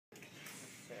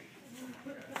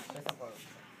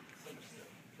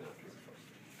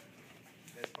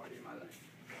my life.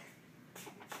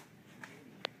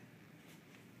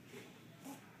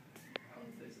 Oh,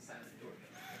 there's a silent door.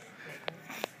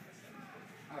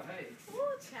 Oh, hey.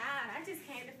 Ooh, child. I just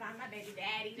came to find my baby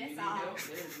daddy. Do you That's need all. help?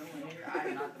 There's no one here. I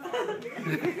am not the father.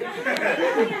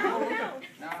 No.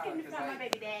 Nah, I came to cause find my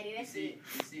like, baby daddy. you That's see, it.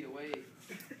 you see the way.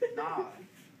 Nah,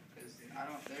 cause I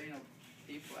don't. There ain't no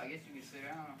people. I guess you can sit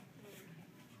down.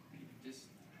 Just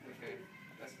okay.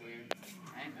 That's weird.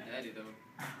 I ain't my daddy though.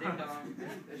 Ding dong.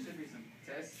 There should be some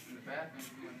tests in the bathroom.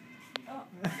 If you want. Oh.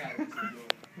 I got it.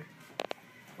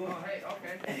 Oh, hey,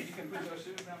 okay. You can put your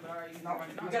shoes down, but alright, you can No, right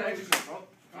now. you gotta exercise, bro.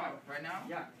 Oh, right now?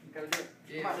 Yeah, you gotta do it.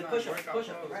 Yeah, Come on, it's push not up, workout push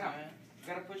up, clothes, right now. man. You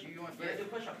gotta push. You want You gotta do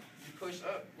push up. You push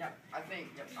up? Yeah. I think.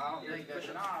 Yep. I don't think that's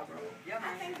nah, bro. Yeah, I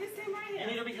man. think this him right You here.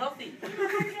 need to be healthy.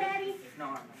 Hi, daddy. No,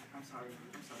 I'm sorry.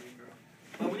 I'm sorry, girl.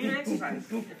 But we need to exercise. It's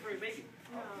for your baby.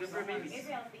 No, Good for babies. it's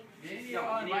healthy. Yeah, Yo,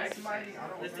 y'all you need invite exercise. somebody. I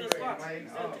don't Let's do a remember squat. inviting-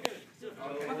 Let's do oh. it together. Let's do it.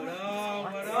 Okay. Come on.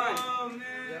 What One. up, man?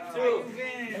 Yeah. How you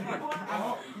been? Come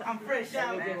on. I'm fresh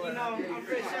out, man. You know, I'm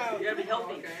fresh out. You gotta be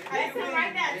healthy. Okay. That's him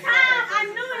right there. Tom, I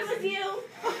knew it was you.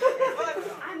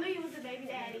 I knew you was the baby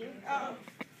daddy.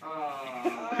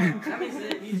 That means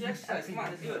that you need to exercise. Come on,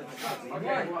 let's do it.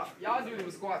 Okay, well, y'all do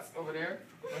the squats over there.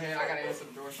 Go ahead, I gotta answer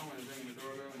the door. Someone is ringing the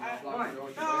doorbell. And y'all block the door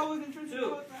with No, your I leg. wasn't trying to Two.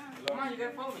 do it, man. Come on, you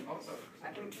gotta follow me. Oh, so.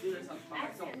 I can do this on my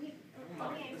That's own. him.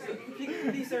 Let's do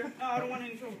it. Please, sir. No, I don't want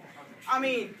any trouble. I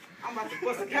mean, I'm about to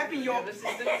bust a cap in your. Let's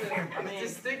just stick to. I mean,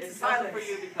 just stick to it's silent for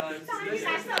silence. you because Tom, you Listen,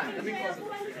 got listen, something let me to close tell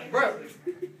it. boy? Bro.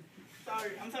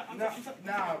 Sorry, I'm sorry.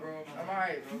 Nah, bro. I'm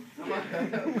alright, bro. I'm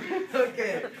alright.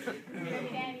 Okay. Baby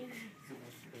daddy.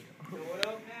 What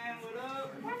up, man? What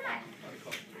up? Why not?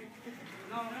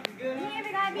 No, I'm good. You ain't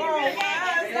even gotta be the Whoa, real my daddy.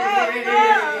 ass Hey, up.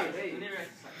 hey, you hey, need to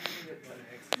exercise.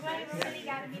 You ain't even really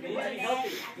gotta be the You real need to be daddy. healthy.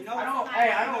 You know, I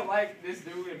don't like this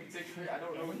dude in particular. I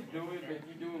don't know what you're doing, but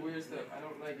you doing weird stuff. I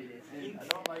don't like it. And I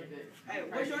don't like it. Hey,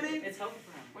 what's your name? It's healthy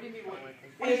for him. What do you mean?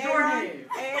 What Hey, is your Ron. name?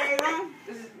 Hey, Ron.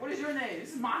 What is your name?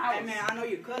 This is my house. Hey, man, I know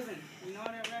your cousin. You know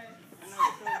that, right? I know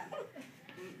your cousin.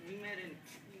 We met in,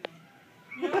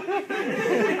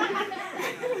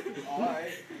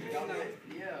 Alright.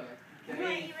 Yeah. You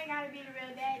ain't gotta be the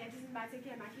real daddy. I just about to take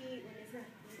care of my kid when it's done.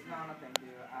 No, no, thank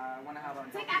you. I want to have a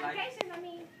Take healthy life. applications, I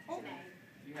mean, today.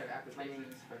 You have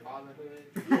applications for fatherhood?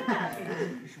 Yeah.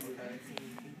 Okay.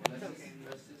 Well,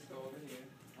 let's just go over here.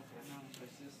 Okay, no.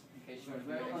 Let's just, in case you want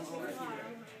to No, go. it's too hard.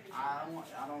 I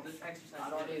don't, Let's exercise. I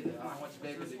don't either. I don't want your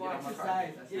baby to get on my Exercise.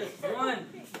 carpet. That's Yes, it. one.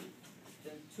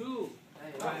 Then two.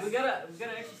 Hey, We gotta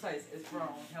exercise. It's for our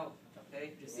own health,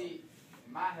 okay? You see,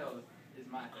 my health is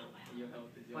my health, and your health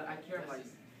is your But I health. care That's about you.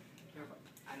 just-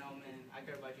 I know, man. I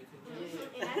care about you too.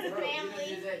 Yeah. And as a Bro, you done family,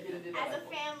 did that, you done did that. as a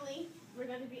family, we're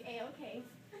gonna be A-okay.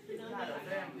 You know It's not a that?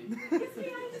 family. Yes, we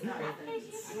are. Just take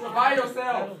applications. You are by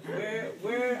yourself.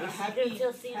 we're a happy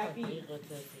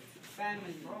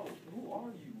family. Bro, who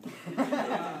are you?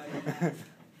 Uh,